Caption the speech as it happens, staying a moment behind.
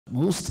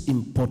most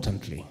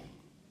importantly,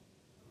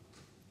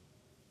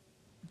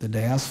 the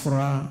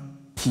diaspora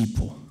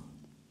people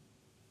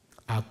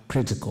are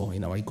critical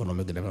in our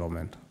economic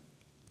development.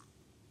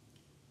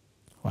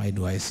 Why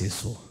do I say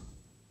so?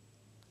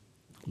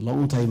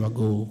 Long time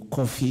ago,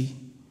 coffee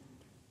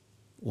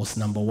was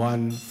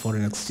 #1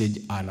 foreign exchange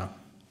earner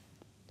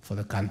for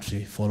the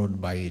country,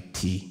 followed by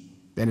tea.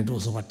 Then it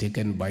was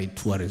overtaken by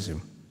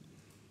tourism.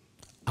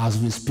 As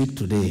we speak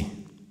today,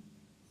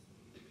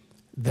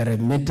 the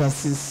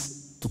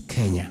remittances to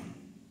Kenya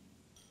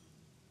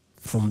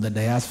from the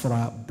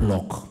diaspora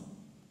bloc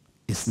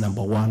is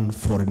 #1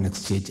 foreign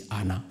exchange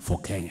earner for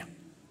Kenya.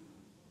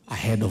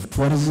 Ahead of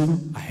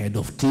tourism, ahead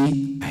of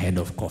tea, ahead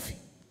of coffee.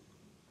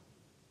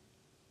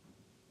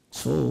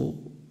 So,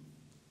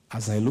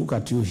 as I look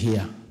at you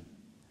here,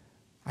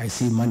 I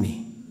see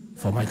money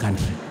for my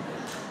country.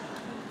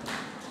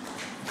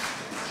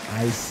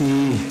 I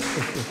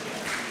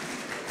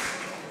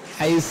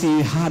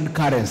see hard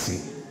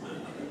currency.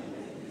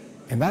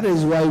 And that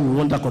is why we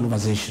want a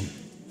conversation.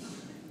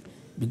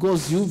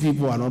 Because you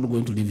people are not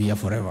going to live here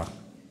forever.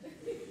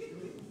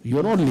 You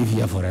will not live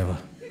here forever.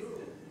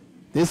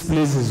 This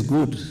place is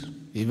good.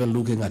 Even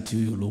looking at you,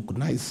 you look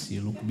nice,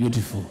 you look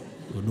beautiful,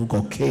 you look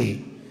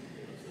okay.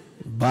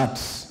 But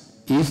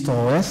east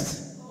or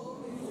west,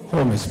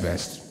 home is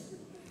best.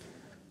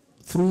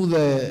 Through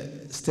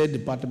the State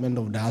Department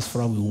of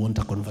Diaspora, we want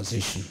a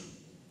conversation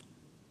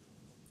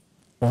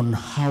on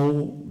how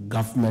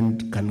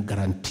government can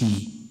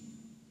guarantee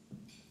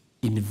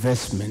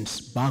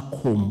investments back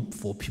home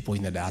for people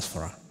in the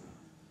diaspora.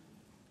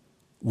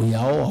 We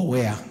are all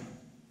aware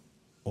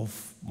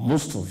of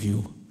most of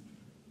you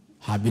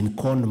have been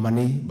conned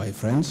money by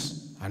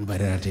friends and by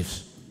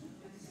relatives.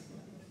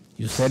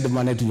 You send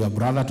money to your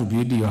brother to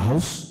build your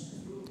house.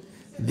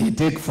 They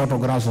take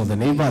photographs of the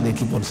neighbor, they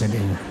keep on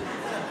sending you.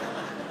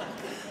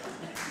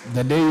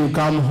 The day you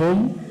come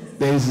home,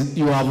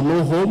 you have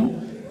no home,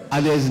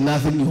 and there is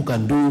nothing you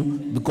can do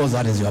because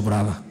that is your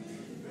brother.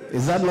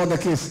 Is that not the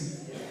case?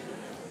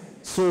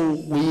 So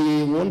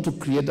we want to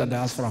create a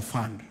diaspora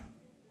fund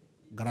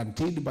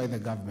guaranteed by the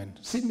government,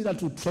 similar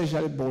to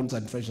treasury bonds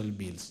and treasury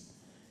bills,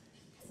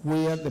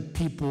 where the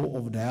people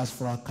of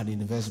diaspora can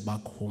invest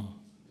back home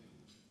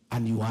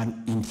and you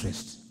earn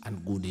interest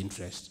and good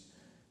interest,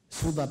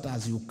 so that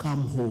as you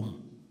come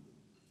home,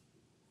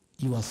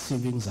 your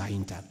savings are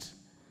intact.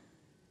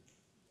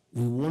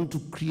 We want to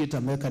create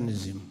a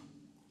mechanism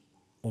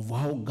of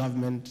how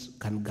government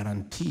can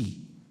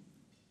guarantee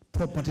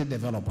property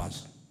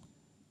developers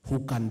who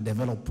can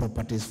develop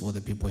properties for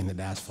the people in the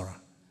diaspora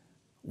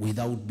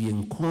without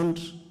being conned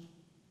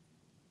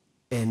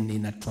and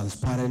in a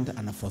transparent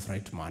and a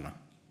forthright manner.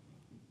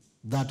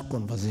 That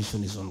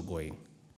conversation is ongoing.